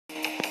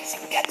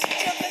Got you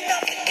jumping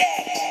off the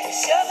deck,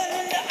 shoving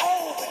in the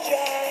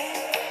overdrive.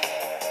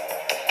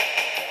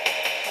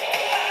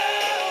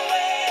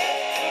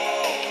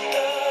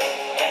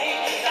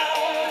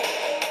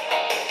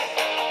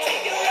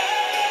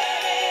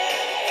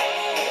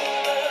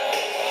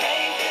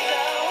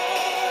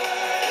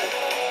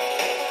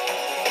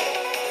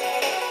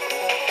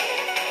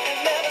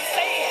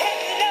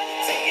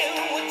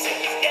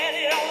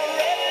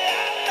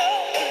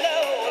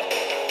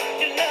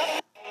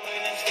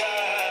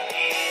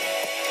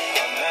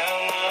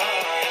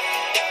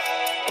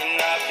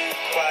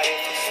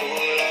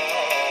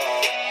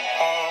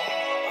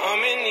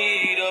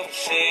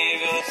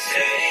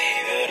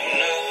 Savior,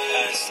 not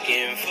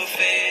asking for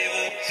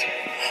favors.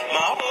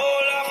 My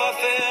whole life I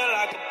feel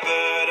like a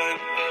burden.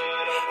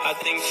 I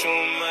think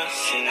too much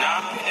and I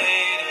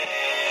hate it.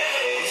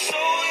 I'm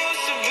so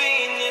used to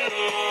being in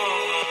the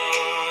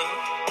wrong.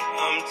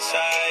 I'm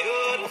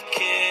tired of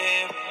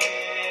caring.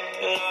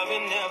 Love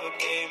you never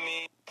gave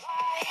me.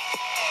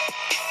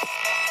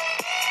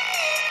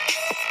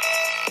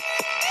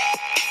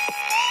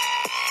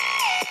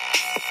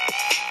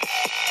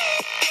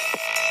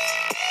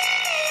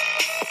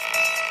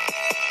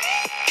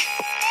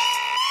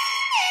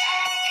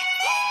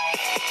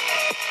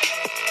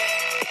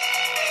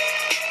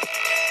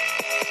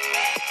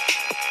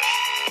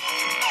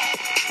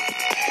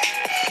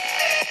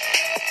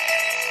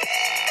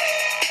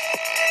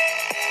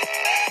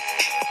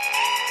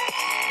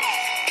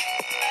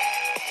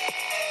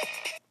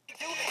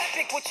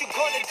 What you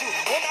gonna do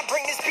when I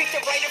bring this pizza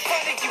right in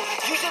front of you?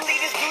 Usually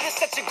this dude is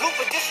such a goof,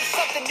 but this is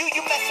something new.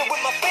 You messing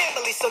with my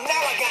family, so now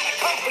I gotta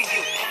come for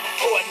you.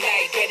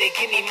 Fortnite, better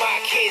give me my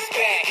kids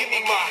back. Give me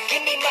my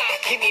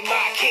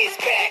kids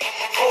back.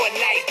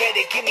 Fortnite,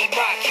 better give me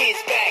my kids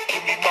back.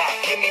 Give me my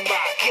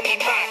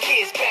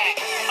kids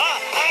back.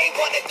 I ain't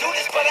wanna do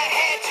this, but I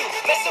had to.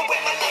 Messing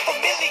with my La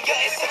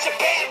Familia is such a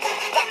bad move.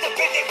 Locked up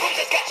in their rooms,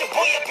 just got your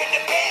boy up in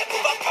the bed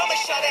move. I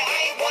promise y'all that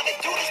I ain't wanna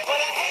do this, but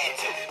I had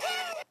to.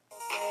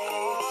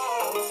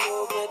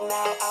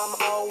 Now I'm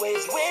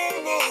always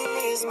winning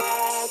these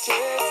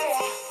matches.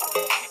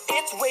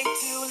 It's way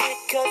too lit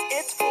cause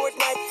it's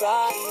Fortnite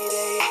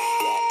Friday.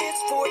 Yeah,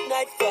 it's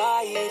Fortnite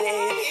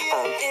Friday.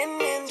 I'm in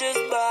Ninja's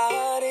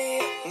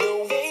body.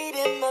 No wait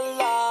in the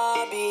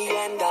lobby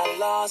and I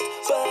lost,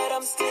 but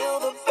I'm still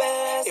the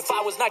best. If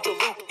I was Nigel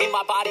Luke in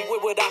my body, where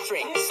would I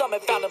train? Some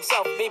have found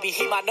himself, maybe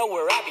he might know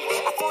where I be.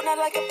 I Fortnite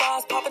like a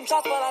boss, popping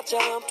shots while I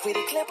jump. Tweet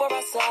a clip or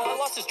I saw. My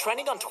loss is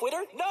trending on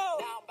Twitter? No!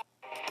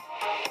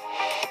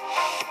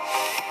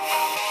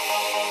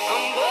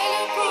 I'm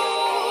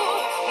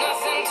bulletproof,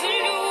 nothing to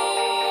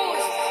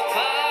lose.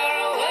 Far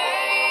away,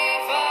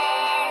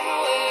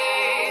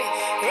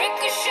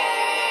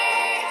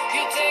 ricochet,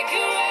 you take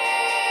your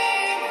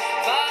aim.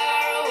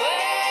 Far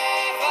away,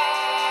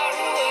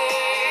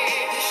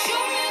 you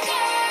shoot me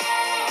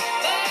down,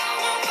 but I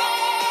won't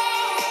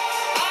fall.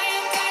 I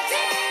am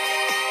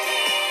titanium.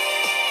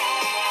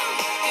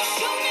 You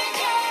shoot me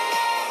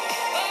down,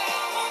 but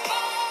I won't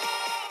fall.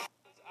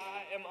 I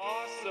am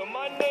awesome.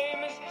 My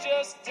name is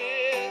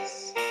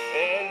Justice,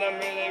 and I'm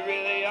really,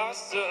 really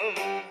awesome.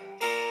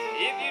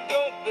 If you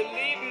don't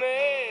believe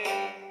me,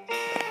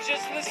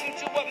 just listen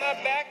to what my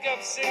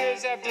backup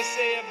singers have to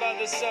say about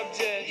the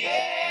subject.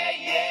 Yeah.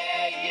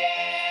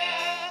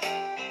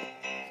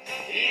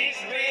 He's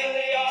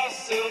really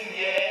awesome,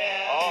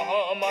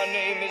 yeah. My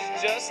name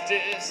is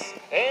Justice,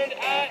 and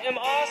I am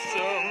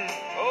awesome.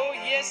 Oh,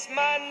 yes,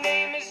 my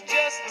name is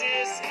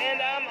Justice,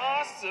 and I'm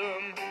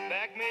awesome.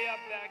 Back me up,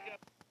 back up.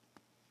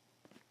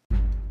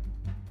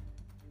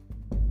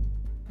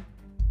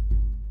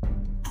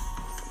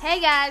 Hey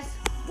guys,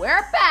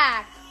 we're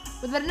back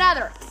with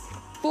another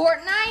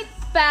Fortnite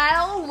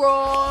Battle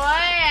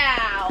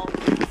Royale.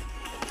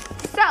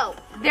 So,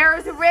 there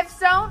is a Rift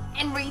Zone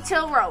and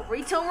Retail Row.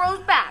 Retail Row's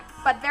back,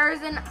 but there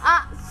is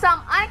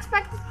some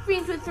unexpected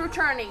things with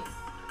returning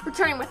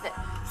with it.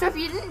 So if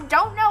you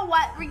don't know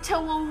what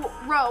Retail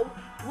Row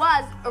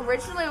was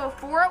originally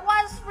before it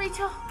was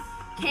Retail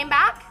came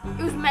back,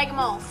 it was Mega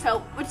Mall.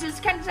 So, which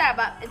is kind of sad,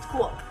 but it's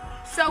cool.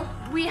 So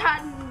we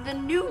had the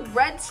new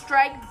Red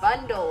Strike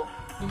bundle.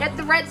 Get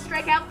the Red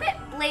Strike outfit,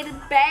 bladed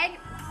bag,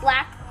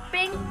 black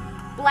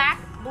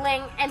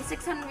bling, and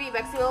 600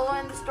 V-Bucks. Available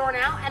in the store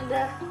now, and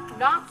the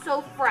Not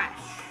So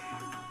Fresh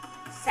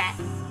set.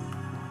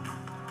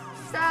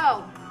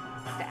 So,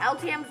 the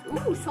LTM's,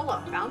 ooh,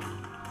 solo bounty.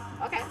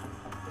 Okay,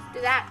 let's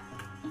do that.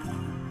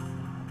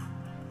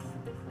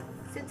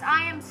 Since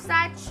I am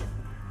such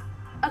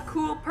a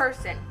cool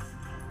person,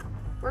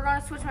 we're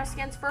gonna switch my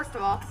skins first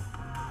of all.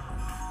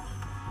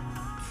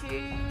 To,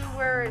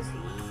 where is he?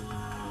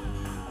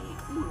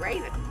 Ooh,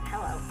 Raven,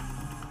 hello.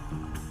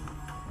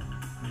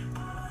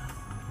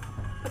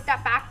 Put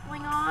that back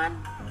bling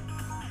on.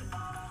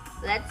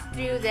 Let's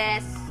do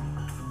this.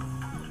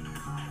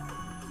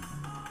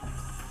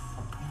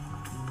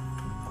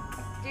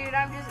 Dude,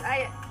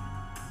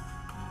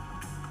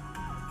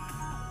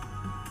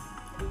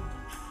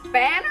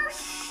 Banner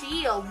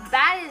shield,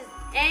 that is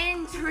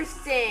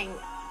interesting.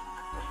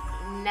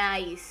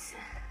 Nice.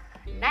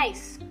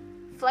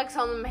 Flex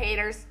on them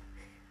haters.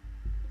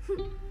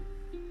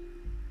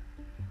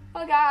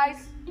 Well,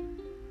 guys,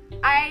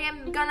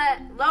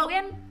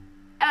 Logan, and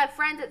my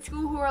friends at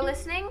school who are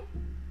listening,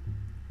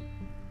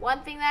 one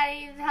thing that I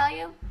need to tell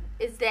you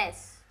is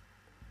this.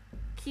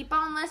 Keep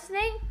on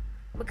listening,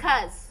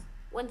 because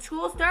when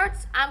school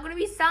starts, I'm going to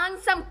be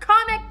selling some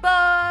comic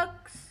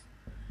books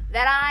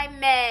that I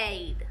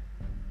made.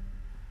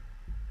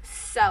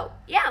 So,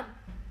 yeah.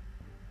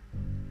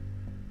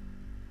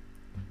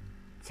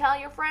 Tell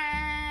your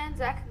friends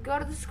that could go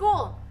to the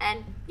school.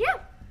 And, yeah.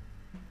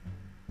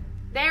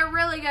 They're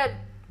really good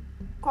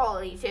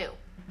quality, too.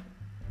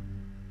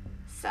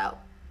 So,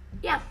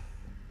 yeah.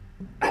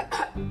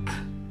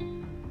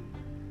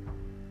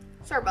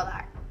 Sorry about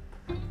that.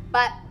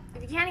 But,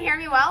 if you can't hear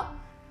me well,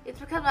 it's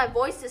because my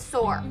voice is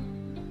sore.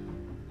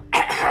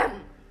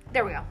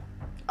 There we go.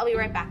 I'll be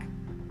right back.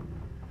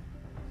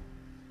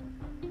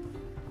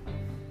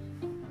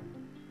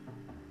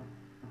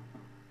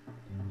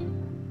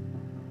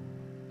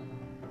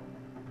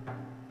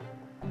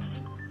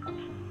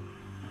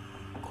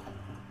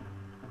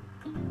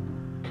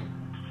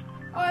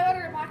 Oh, I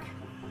better get back.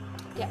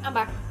 Yeah, I'm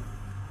back.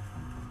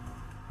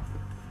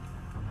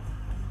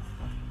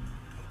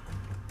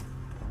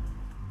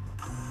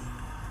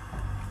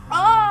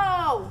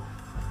 Oh!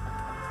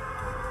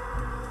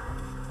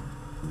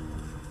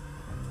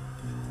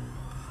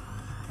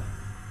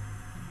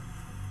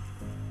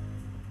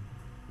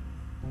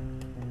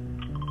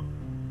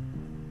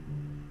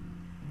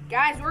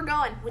 Guys, we're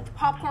going with the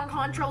popcorn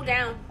control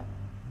down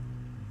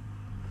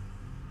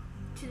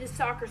to the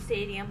soccer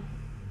stadium.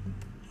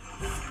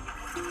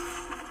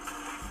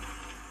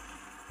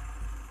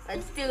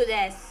 Let's do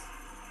this.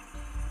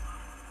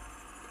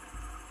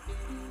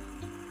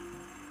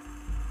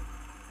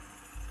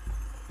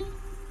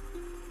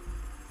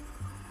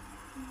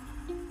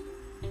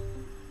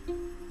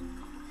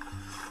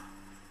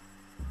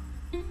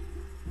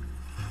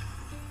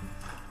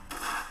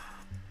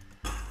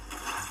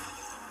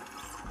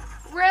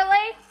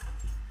 Really?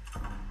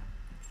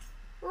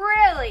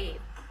 Really?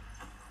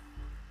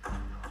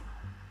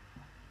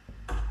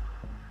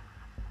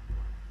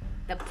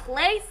 The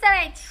place that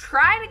I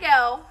try to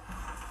go,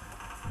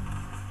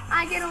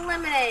 I get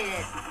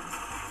eliminated.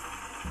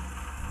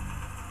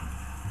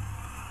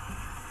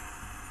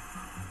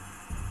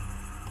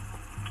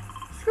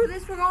 Screw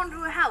this, we're going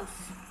to a house.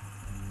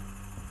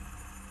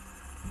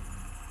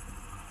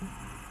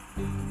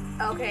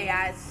 Okay,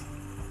 guys.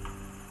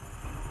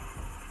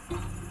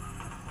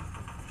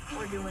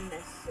 We're doing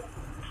this.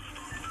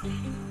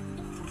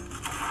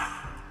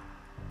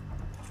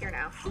 Here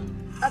now.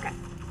 Okay.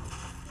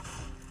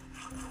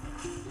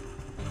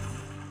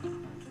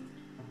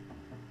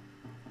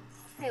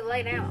 Hey,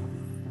 lay down.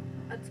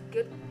 That's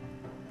good.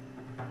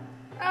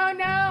 Oh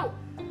no!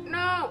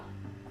 No!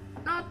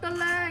 Not the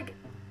leg!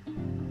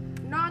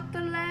 Not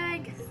the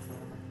leg!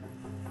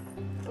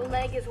 The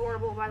leg is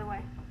horrible, by the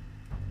way.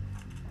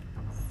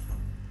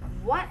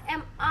 What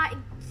am I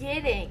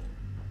getting?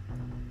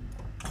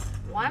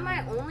 Why am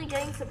I only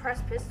getting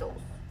suppressed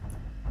pistols?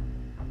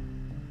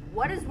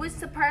 What is with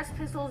suppressed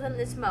pistols in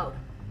this mode?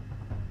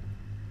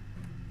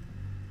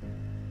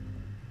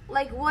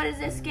 Like, what is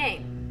this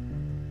game?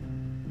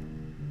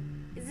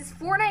 Is this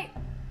Fortnite?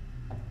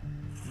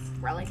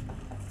 Really?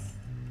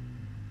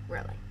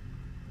 Really?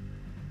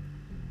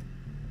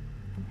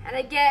 And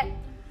I get...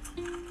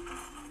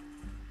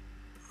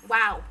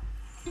 Wow.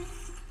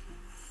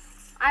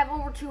 I have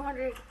over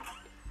 200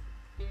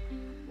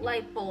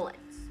 light bullets.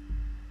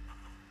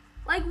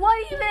 Like, what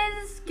even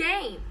is this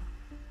game?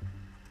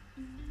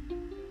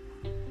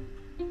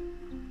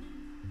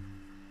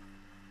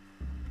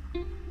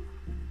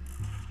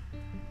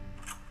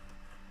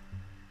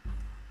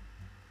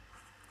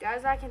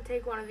 Guys, I can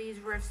take one of these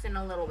rifts in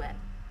a little bit.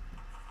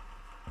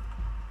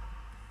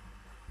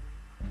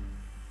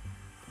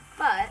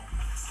 But,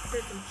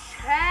 there's some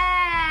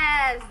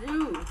Chaz.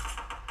 Ooh.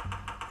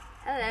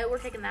 Hello, we're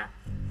taking that.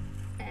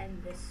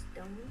 And the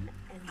stone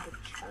and the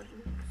chug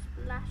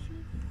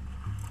splashes.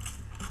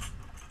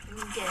 And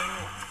getting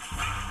it.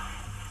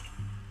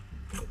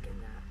 Taking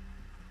that.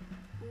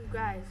 Ooh,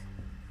 guys.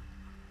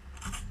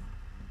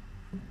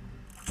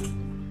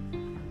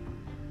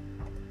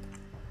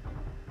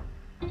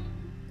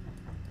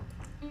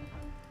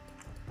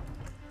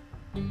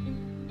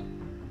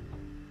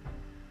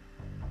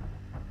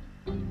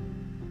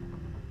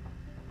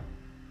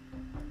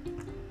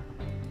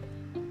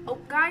 Oh,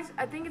 guys,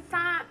 I think it's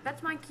time.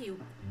 That's my cue.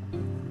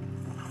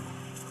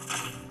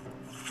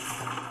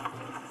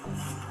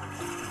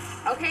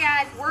 Okay,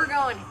 guys, we're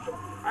going.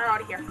 We're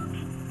out of here.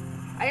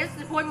 I just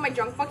deployed my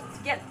junk bucket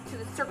to get to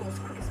the circle as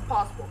quick as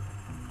possible.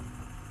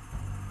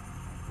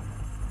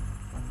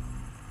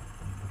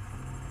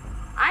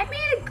 I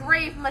made a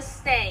grave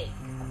mistake.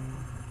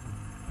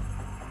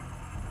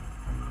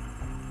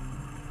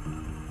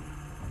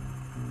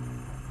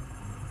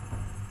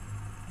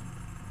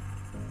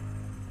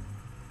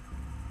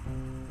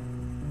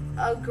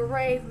 A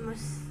grave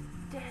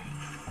mistake.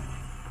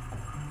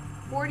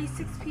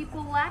 46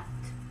 people left.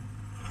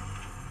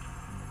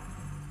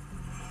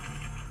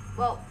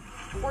 Well,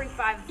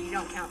 45 if you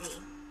don't count me.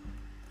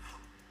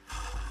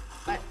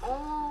 But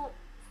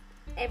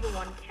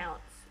everyone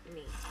counts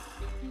me.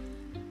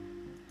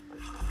 When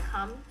it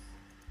comes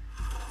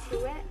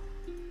to it,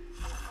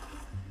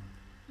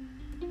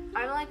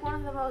 I'm like one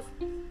of the most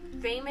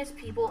famous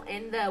people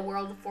in the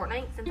world of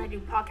Fortnite since I do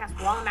podcasts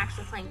while I'm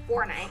actually playing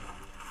Fortnite,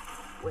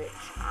 which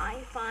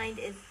I find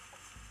is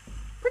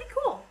pretty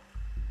cool.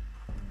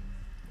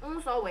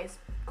 Almost always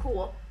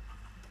cool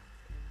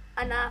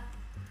enough.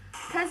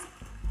 Because,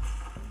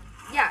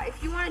 yeah,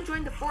 if you want to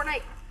join the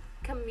Fortnite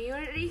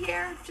community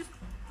here, just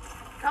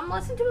come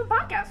listen to my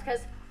podcast,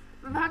 because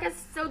my podcast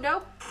is so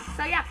dope.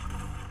 So, yeah.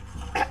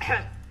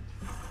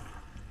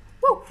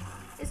 Woo!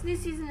 This new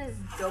season is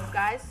dope,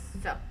 guys.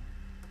 So,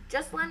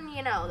 just letting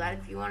you know that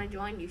if you want to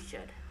join, you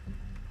should.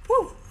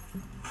 Woo!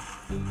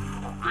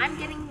 Well, I'm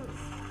getting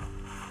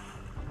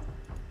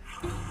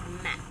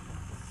mad.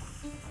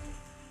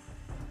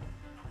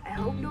 I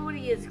hope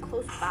nobody is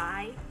close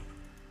by.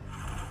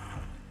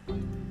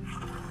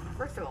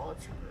 First of all,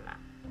 let's check the map.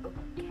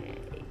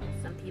 Okay,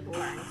 some people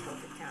are in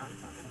Salty Town.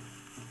 Okay.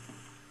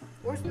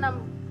 Where's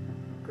the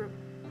group?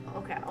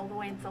 Okay, all the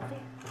way in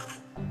Salty.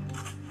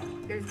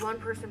 There's one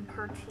person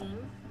per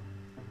team.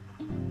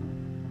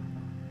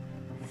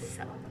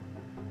 So.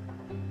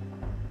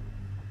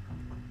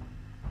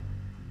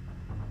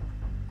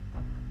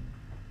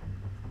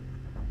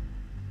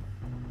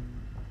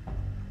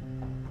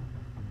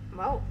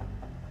 Whoa.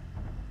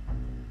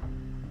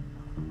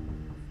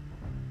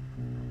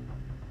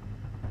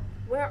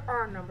 Where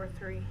are number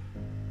 3?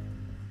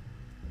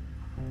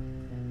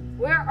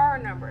 Where are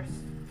number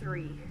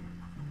 3?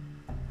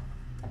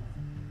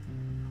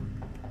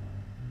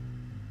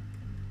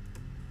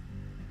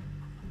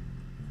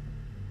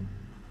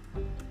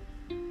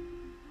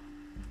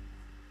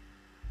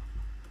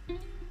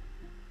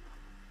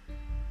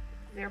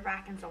 They're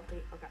back in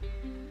Salty. Okay.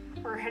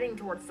 We're heading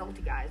towards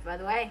Salty, guys, by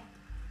the way.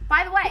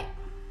 By the way,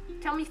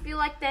 tell me if you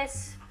like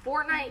this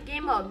Fortnite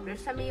game mode.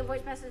 Just send me a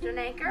voice message on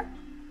Anchor.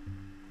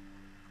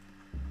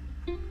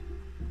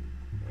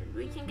 And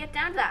we can get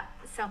down to that.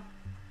 So,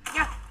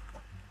 yeah.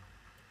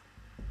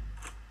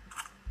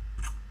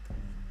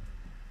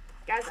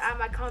 Guys, I have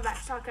my combat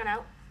shotgun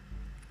out.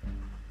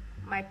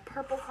 My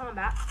purple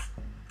combat.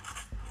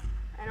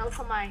 And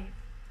also my...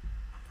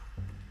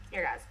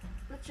 Here, guys.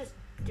 Let's just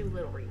do a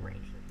little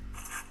rearranging.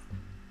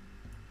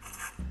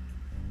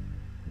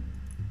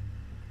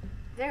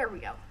 There we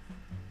go.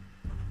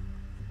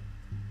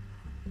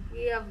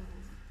 We have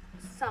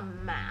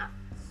some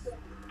maps.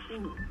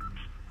 Ooh.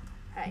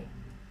 Hey.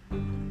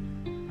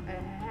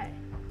 Hey.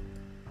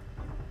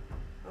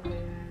 Okay,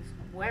 guys.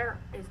 Where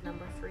is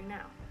number 3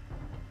 now?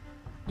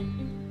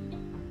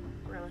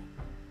 Really?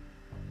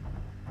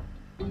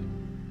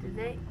 Did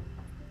they?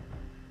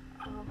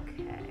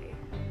 Okay.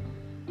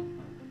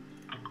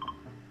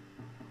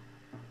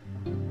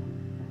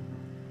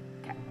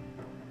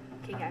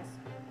 Okay, guys.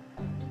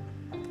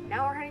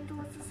 Now we're heading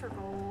towards the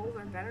circle.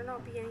 There better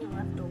not be any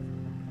leftover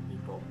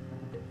people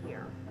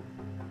here.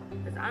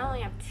 Because I only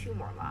have 2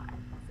 more lives.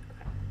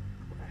 Okay.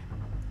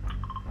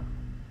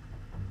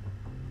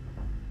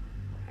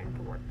 Heading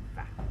toward the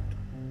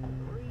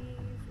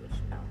factories, which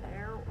now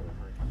they're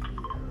over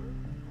here.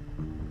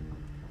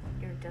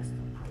 Near Dusty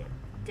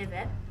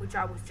Divot, which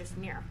I was just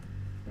near.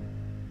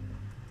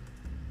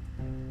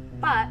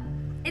 But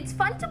it's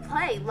fun to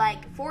play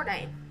like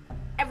Fortnite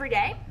every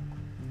day.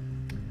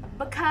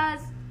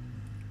 Because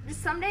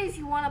just some days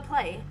you want to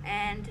play,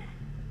 and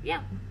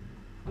yeah.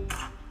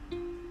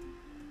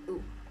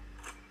 Ooh.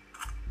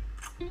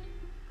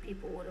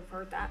 People would have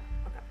heard that.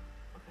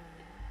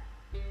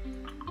 Okay.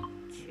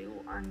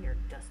 2 are near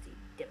Dusty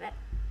Divot.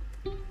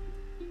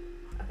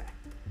 Okay.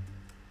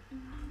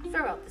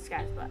 Sorry about this,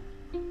 guys, but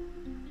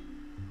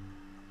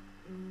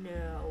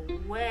no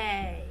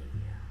way.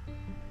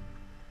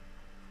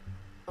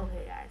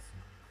 Okay, guys.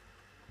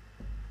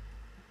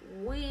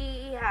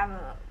 We have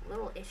a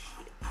little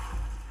issue.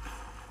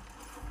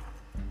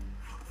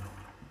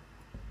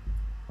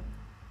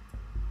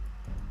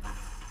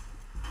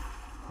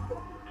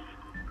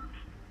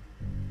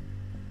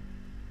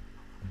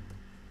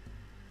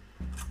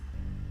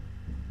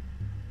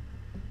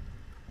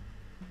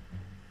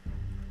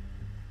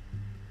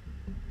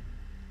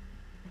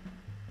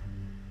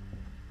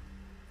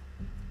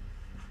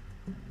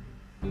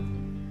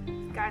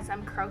 Guys,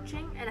 I'm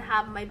crouching and I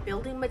have my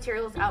building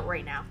materials out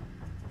right now.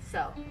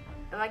 So,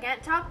 if I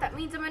can't talk, that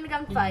means I'm in a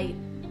gunfight.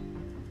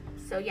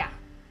 So, yeah.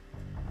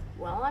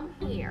 While I'm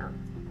here,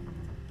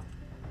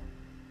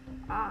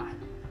 I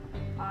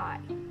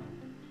have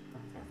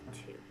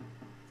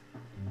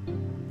 2.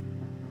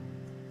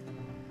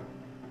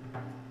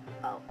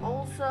 Oh,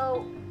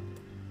 also,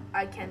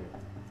 I can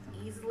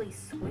easily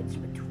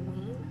switch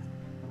between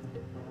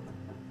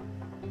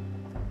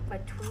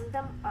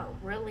them. Oh,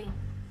 really?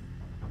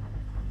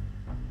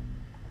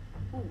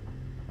 Ooh.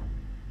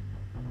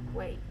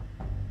 Wait.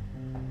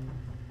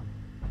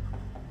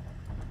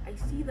 I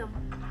see them.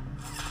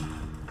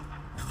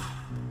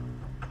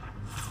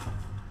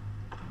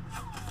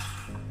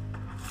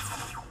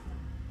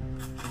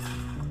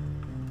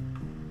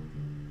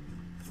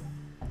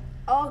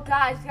 Oh,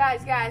 guys,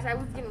 I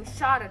was getting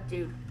shot at,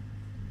 dude.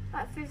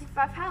 At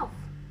 55 health.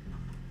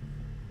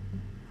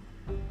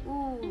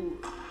 Ooh.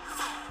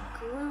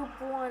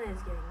 Group 1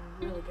 is getting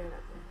really good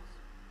at this.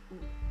 Ooh.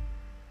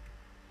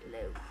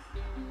 Hello.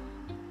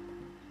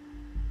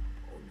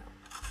 Oh no.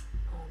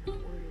 Oh no,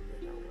 where did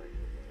they go?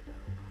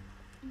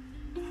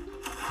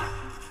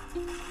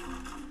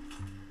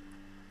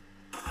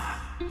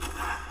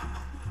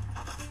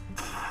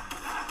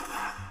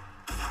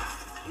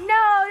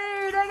 No,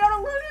 dude, I got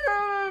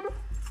eliminated!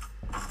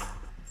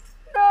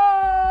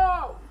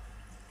 No!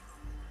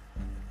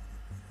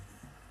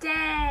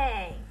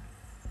 Dang.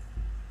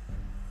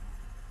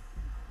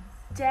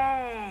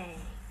 Dang.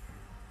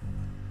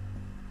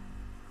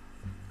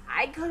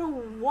 I could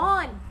have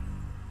won.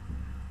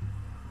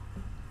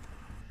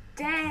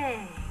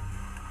 Dang.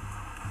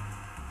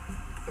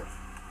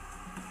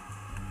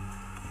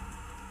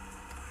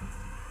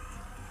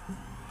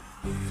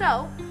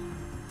 So,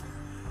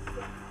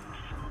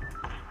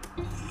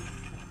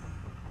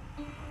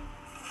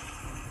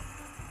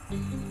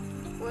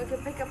 we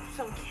could pick up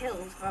some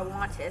kills if I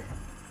wanted.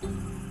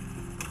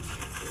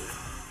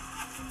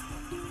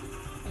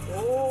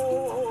 Whoa,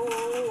 whoa,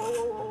 whoa,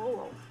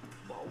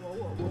 whoa, whoa, whoa,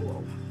 whoa,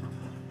 whoa,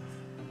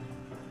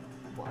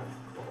 whoa,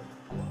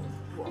 whoa,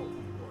 whoa, whoa,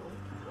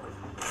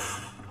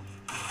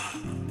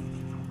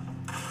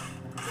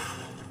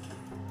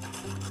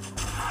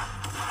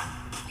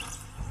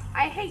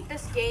 I hate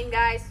this game,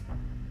 guys.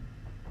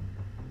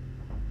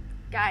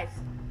 Guys.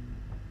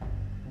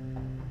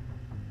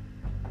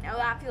 Now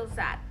that feels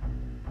sad.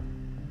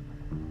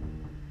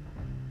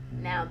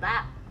 Now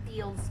that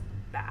feels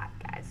bad,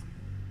 guys.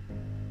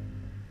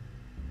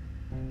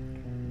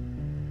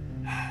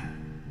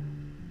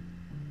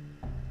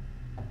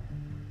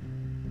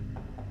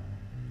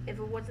 If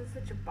it wasn't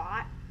such a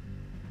bot,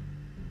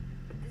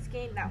 with this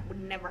game, that would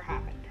never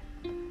happen.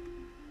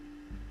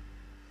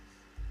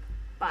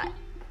 But,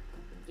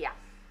 yeah.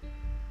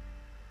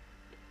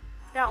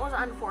 That was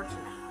unfortunate.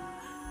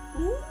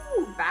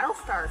 Ooh,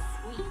 Battlestar,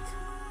 sweet.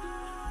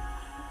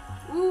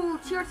 Ooh,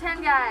 tier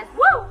 10, guys.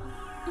 Woo!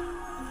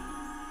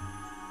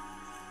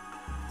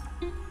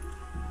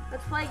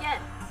 Let's play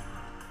again.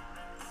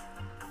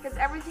 Because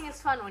everything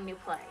is fun when you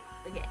play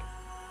the game.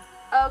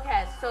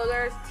 Okay, so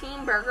there's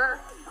Team Burger.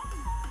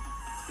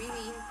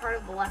 BB, part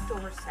of the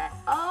leftover set.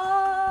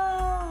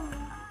 Oh!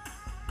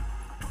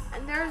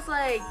 And there's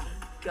like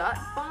Gut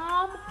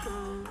Bomb.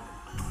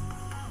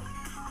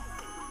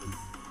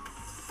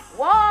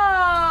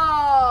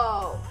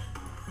 Whoa!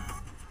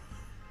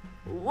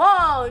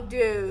 Whoa,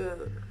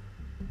 dude.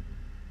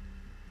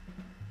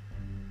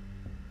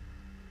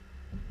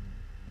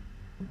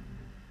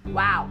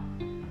 Wow.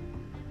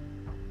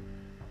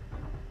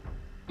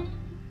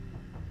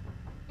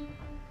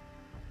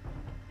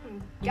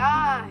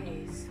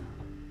 Guys.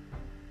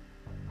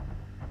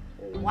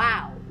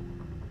 Wow.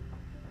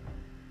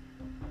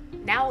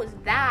 Now is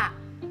that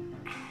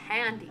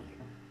handy?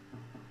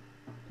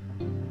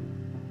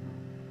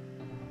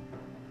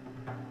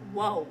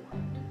 Whoa.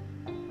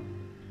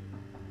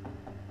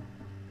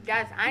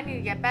 Guys, I need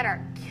to get better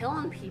at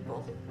killing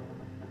people.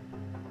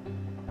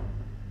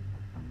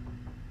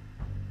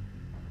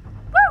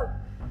 Woo!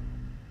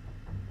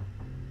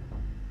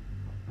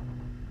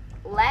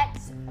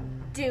 Let's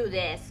do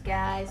this,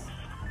 guys.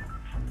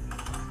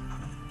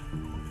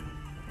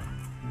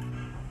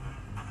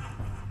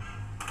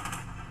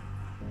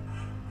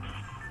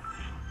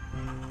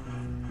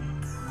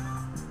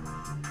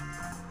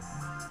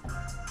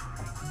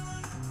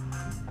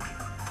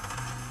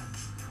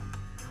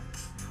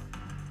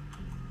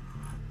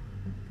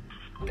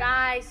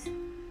 Guys,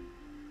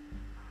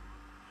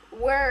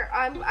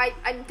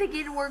 I'm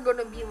thinking we're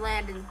gonna be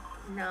landing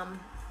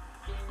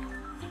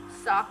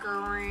soccer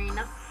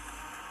arena.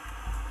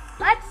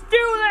 Let's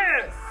do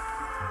this!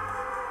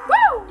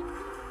 Woo!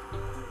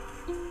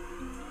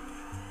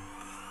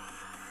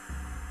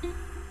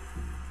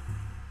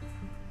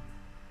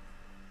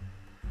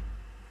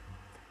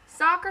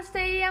 Soccer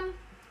stadium.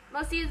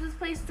 Must use this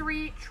place to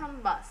reach from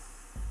the bus.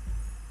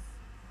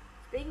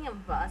 Speaking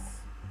of bus.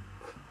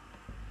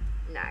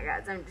 Nah,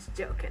 guys, I'm just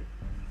joking.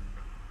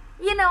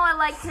 You know I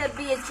like to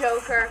be a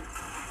joker.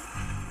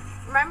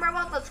 Remember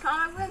about those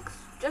comic books?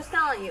 Just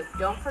telling you,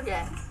 don't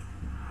forget.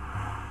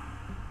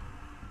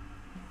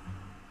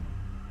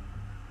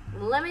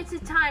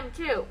 Limited time,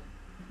 too.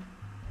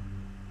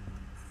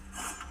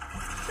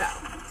 So.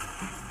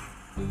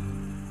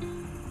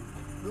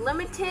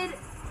 Limited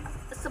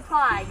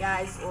supply,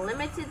 guys.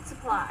 Limited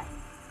supply.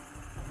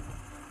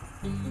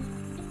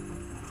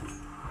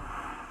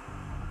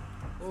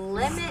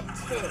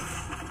 Limited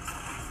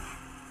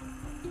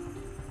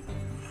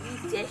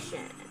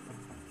edition.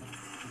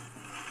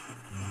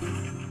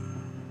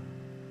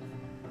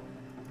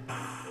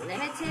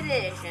 Limited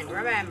edition,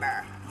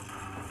 remember.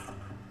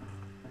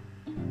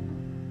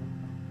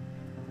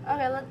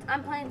 Okay,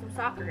 I'm playing some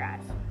soccer,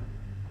 guys.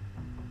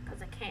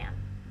 Because I can.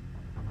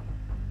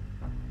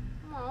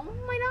 Oh,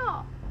 my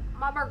dog.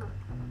 My burger.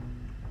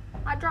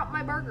 I dropped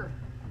my burger.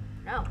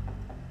 No.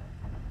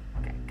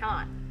 Okay, come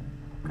on.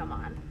 Come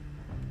on.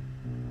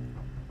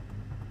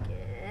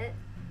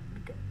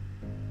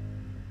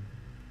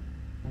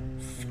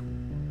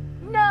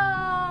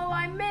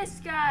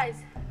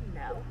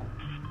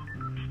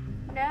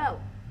 No.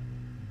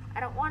 I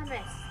don't want to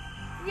miss.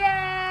 Yay!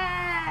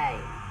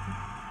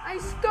 I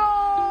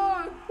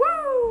scored!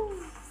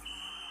 Woo!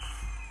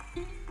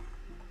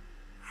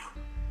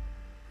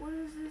 What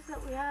is this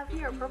that we have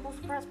here? Purple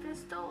suppressed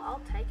pistol?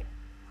 I'll take it.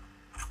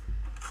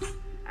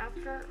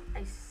 After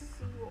I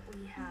see what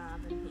we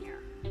have in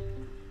here.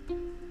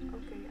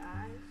 Okay,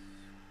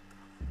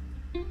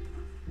 guys.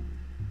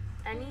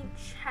 Any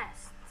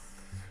chests?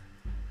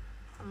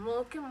 I'm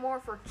looking more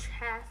for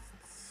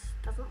chests.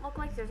 Doesn't look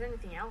like there's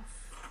anything else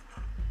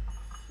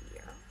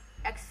here.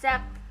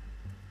 Except,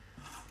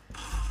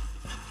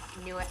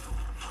 knew it.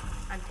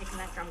 I'm taking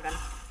that drum gun.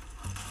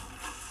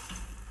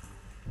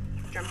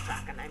 Drum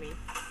shotgun, I mean.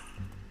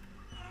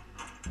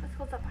 Let's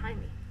hold up behind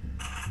me.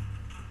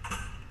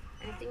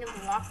 Anything in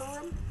the locker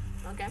room?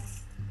 Okay.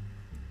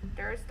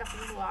 There is stuff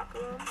in the locker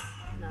room.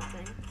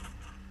 Nothing.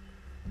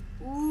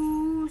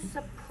 Ooh,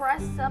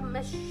 suppress a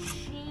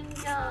machine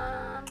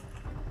gun.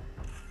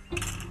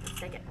 Let's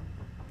take it.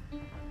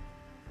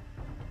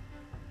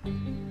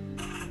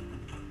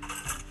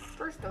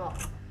 First of all,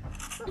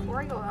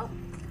 before I go out,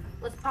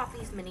 let's pop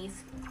these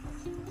minis.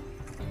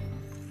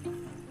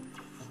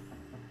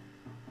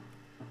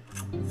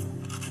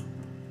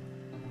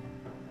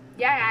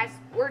 Yeah, guys,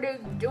 we're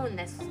doing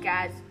this,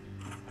 guys.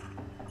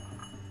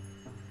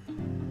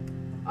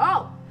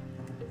 Oh!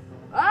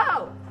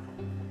 Oh!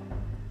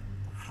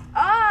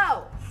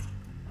 Oh!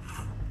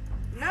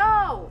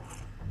 No!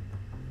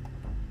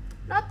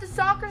 Not the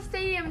soccer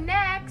stadium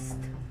next!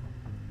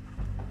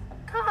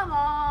 Come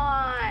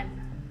on!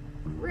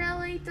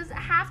 Really? Does it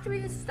have to be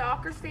the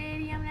soccer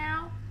stadium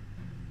now?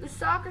 The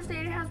soccer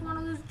stadium has one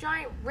of those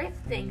giant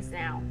rift things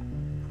now.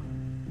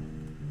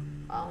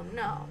 Oh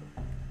no.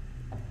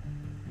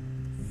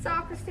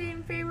 Soccer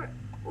stadium favorite.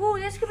 Ooh,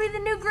 this could be the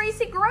new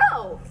Gracie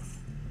Grove.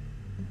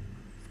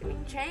 It's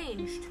getting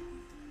changed.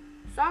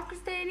 Soccer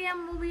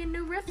stadium will be a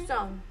new rift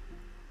zone.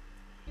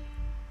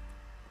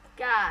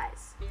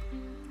 Guys.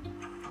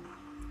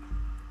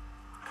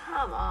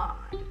 Come on.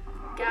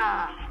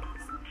 Guys.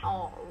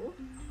 Oh.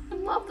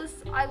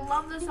 I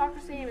love the soccer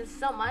stadium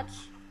so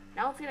much.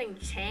 Now it's getting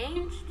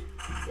changed.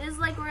 This is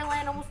like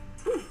Orlando was.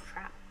 Ooh,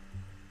 trap.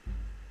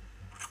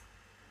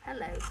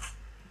 Hello.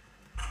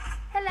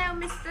 Hello,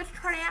 Mr.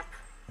 Trap.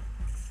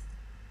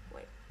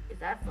 Wait, is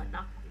that a flint? No.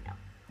 No.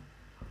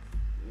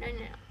 No.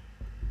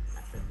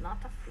 That is not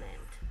a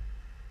flint.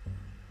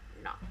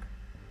 Knock.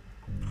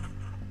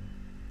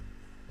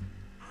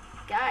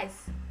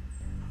 Guys,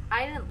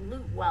 I didn't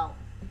loot well,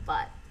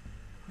 but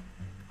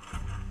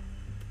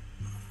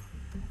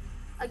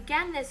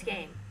again, this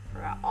game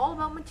forgot all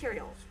about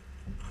materials.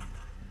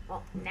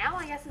 Well, now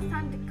I guess it's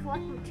time to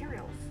collect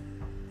materials.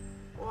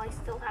 Well, I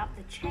still have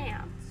the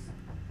chance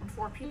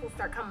before people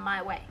start coming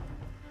my way.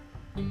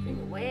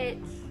 Speaking of which,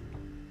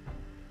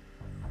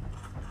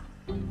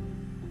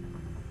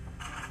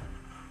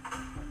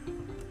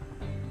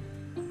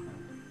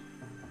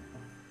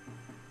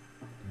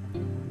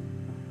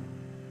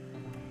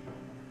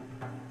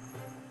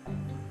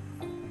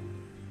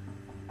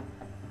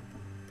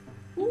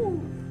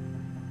 ooh,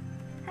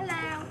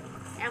 hello,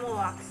 ammo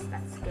box.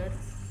 That's good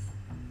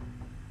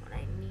when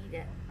I need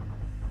it.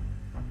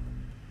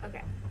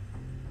 Okay.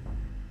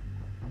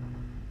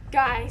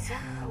 Guys,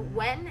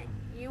 when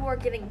you are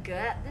getting good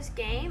at this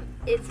game,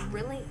 it's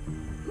really...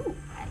 Ooh,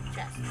 I had a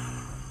chest.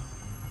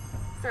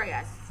 Sorry,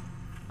 guys.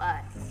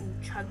 But,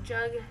 chug.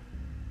 Okay,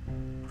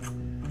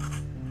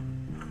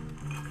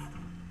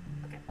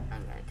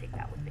 I'm gonna take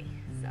that with me.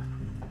 So,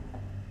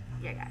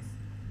 yeah, guys.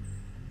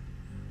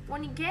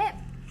 When you get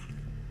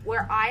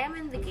where I am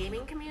in the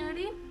gaming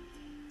community,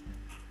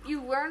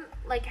 you learn,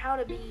 like, how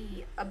to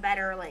be a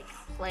better, like,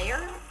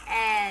 player.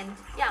 And,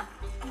 yeah,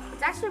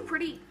 it's actually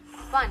pretty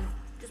fun.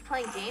 Just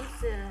playing games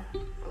to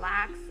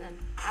relax and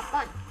have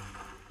fun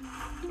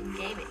in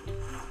gaming.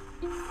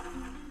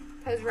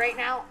 Because right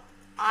now,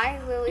 I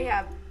literally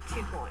have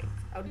 2 points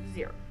out of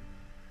 0.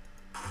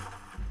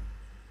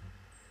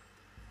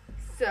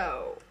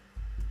 So,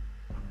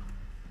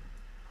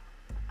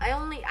 I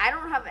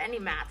don't have any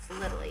mats,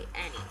 literally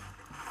any.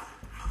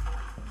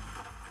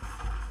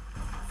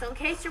 So in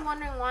case you're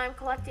wondering why I'm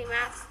collecting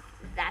mats,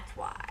 that's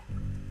why.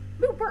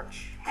 Ooh,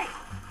 birch. Hey,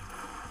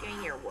 give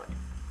me your wood.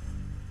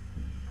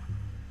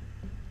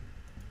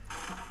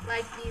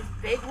 Like these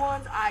big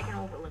ones, I can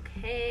overlook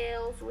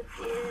hails with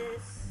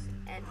this,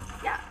 and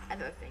yeah,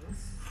 other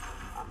things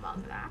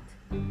among that.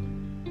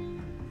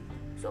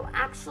 So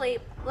actually,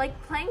 like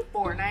playing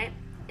Fortnite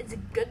is a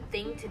good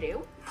thing to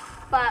do,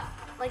 but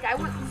like I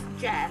wouldn't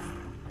suggest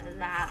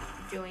that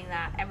doing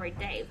that every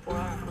day for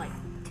like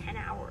 10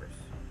 hours,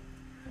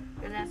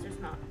 because that's just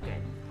not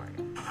good for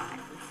time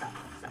and stuff.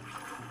 So.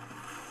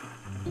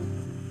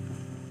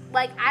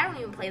 Like, I don't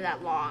even play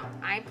that long.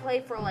 I play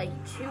for like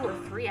 2 or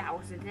 3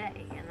 hours a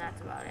day, and that's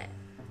about it.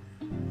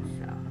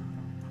 So.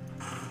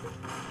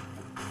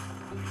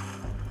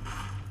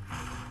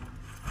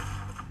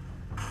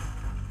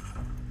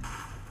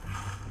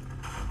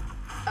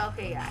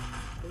 Okay, guys.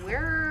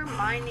 We're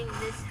mining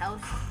this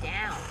house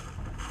down.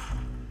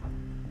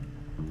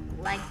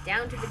 like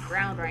down to the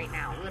ground right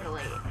now.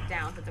 Literally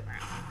down to the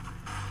ground.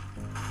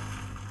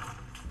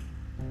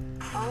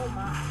 Oh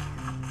my.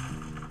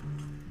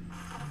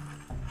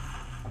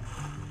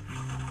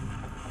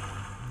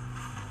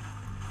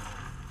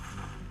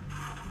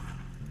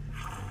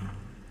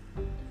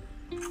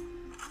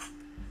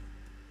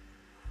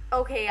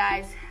 Okay,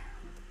 guys.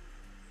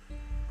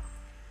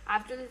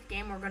 After this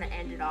game, we're gonna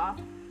end it off.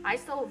 I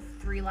still have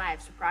 3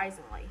 lives,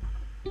 surprisingly.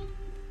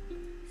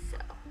 So.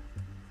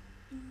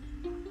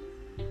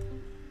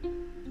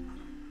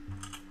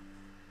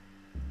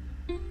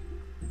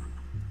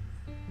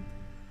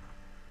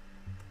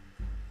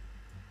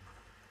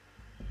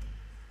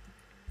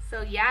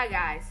 So yeah,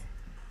 guys.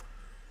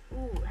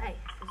 Ooh, hey,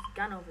 there's a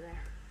gun over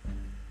there.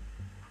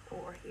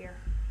 Or here.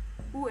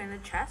 Ooh, in the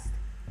chest.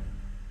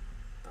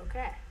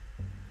 Okay.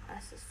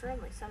 That's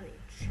certainly something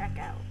to check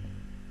out.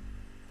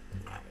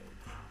 Like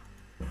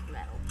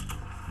metal.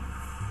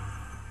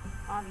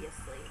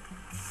 Obviously.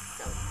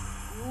 So,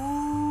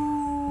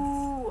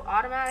 ooh,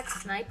 automatic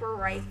sniper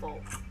rifle.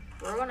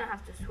 We're gonna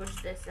have to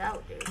switch this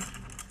out, dude.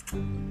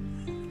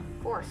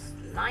 For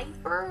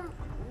sniper?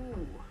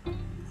 Ooh.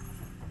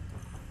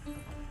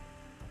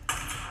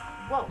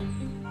 Whoa.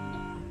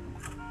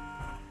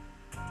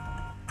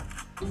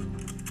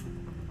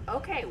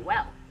 Okay,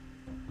 well.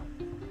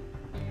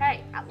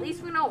 Hey, at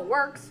least we know it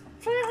works.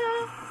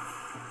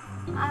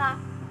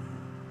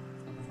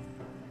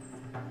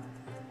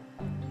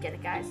 Get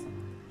it, guys?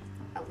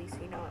 At least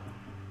we know it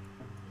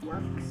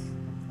works.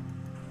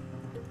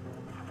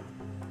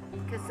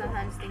 Because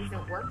sometimes things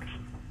don't work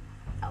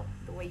out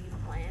the way you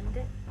planned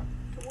it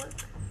to work.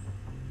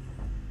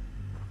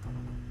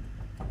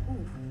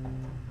 Ooh.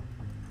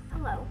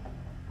 Hello.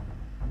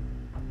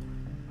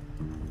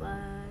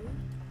 Bye.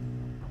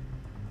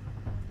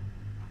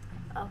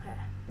 Okay.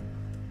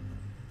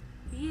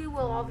 You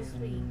will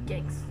obviously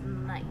get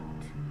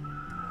sniped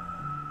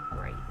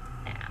right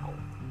now.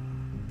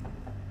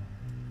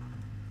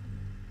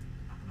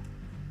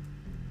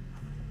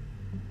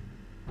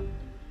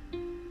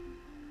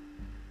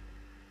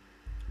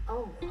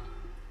 Oh.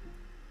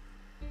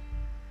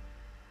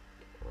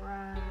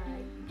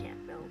 Right, you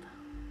can't build.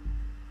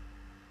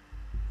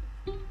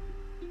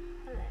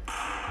 Hello.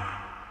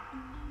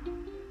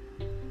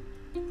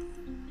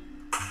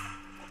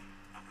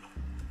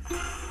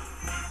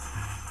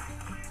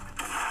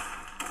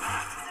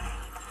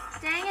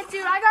 Dang it,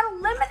 dude, I got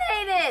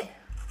eliminated!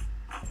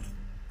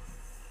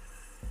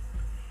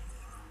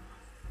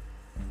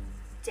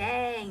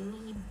 Dang,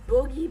 he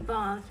boogie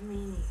bombed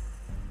me.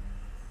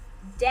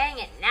 Dang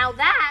it, now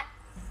that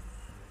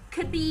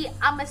could be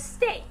a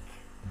mistake.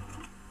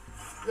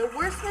 The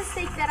worst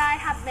mistake that I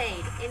have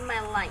made in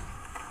my life.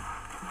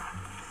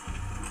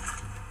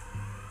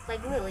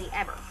 Like, literally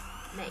ever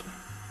made.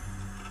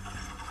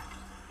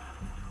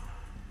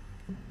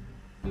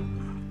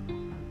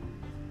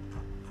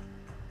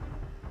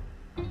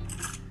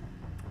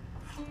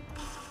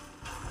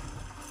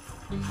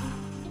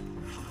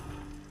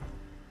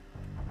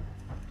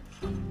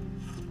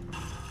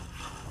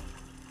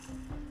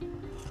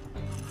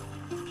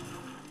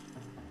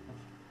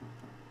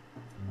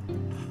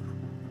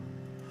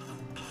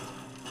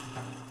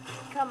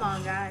 Come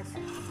on, guys.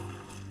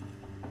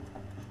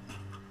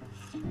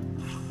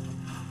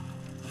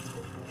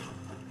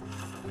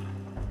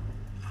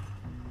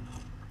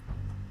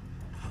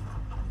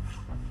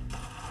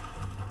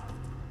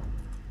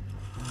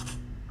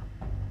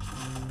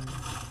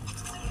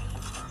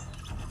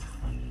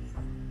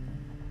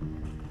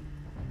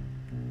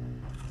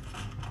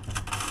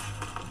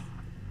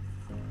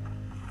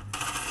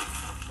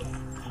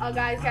 Oh,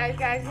 guys,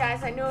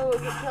 I knew it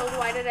would get killed.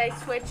 Why did I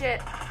switch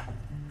it?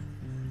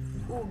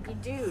 Ooh,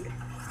 good dude.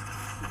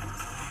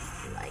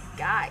 Like,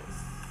 guys.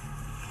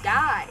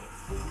 Like,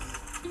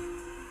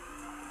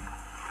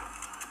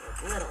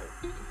 literally,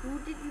 who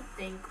did you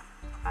think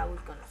I was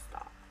gonna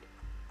stop?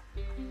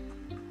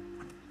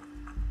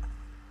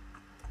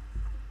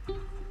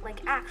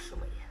 Like,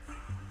 actually.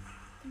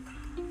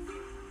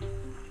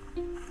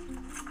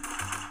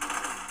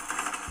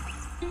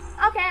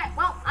 Okay,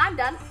 well, I'm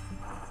done.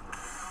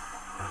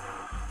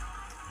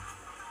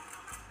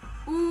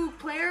 Ooh,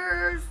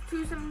 players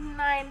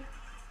 279.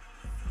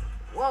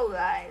 Whoa,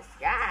 guys.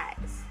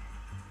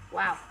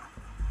 Wow.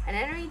 An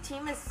enemy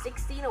team is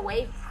 16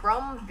 away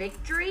from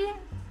victory?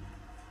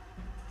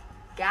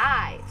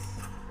 Guys,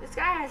 this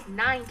guy has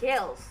 9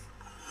 kills.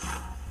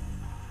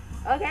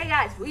 Okay,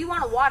 guys, we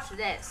want to watch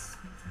this.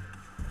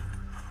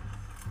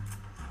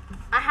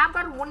 I have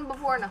got a win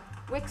before in a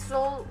Wix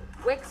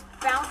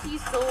bounty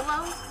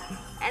solo.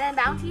 And then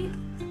bounty.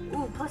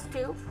 Ooh,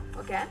 +2.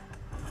 Okay.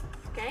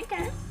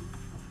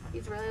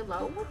 He's really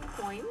low with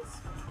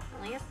coins.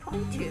 Only has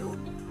 22.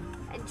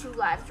 And 2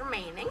 lives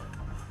remaining.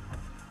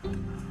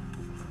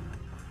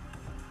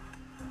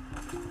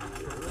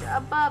 Dude,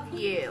 above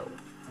you.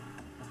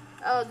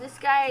 Oh, this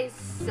guy is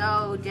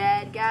so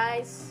dead,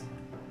 guys.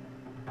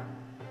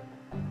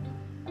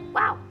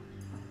 Wow.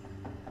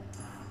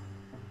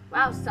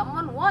 Wow,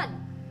 someone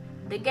won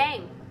the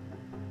game.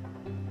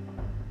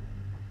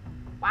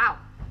 Wow.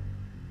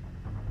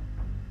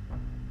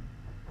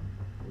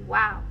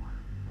 Wow.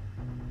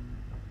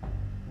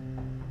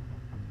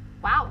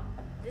 Wow,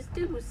 this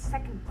dude was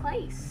second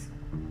place.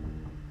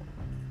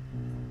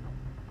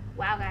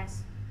 Wow,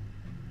 guys.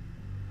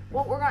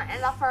 Well, we're going to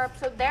end off our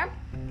episode there.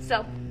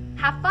 So,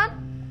 have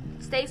fun,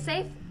 stay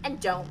safe, and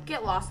don't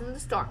get lost in the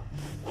storm.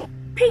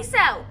 Peace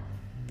out.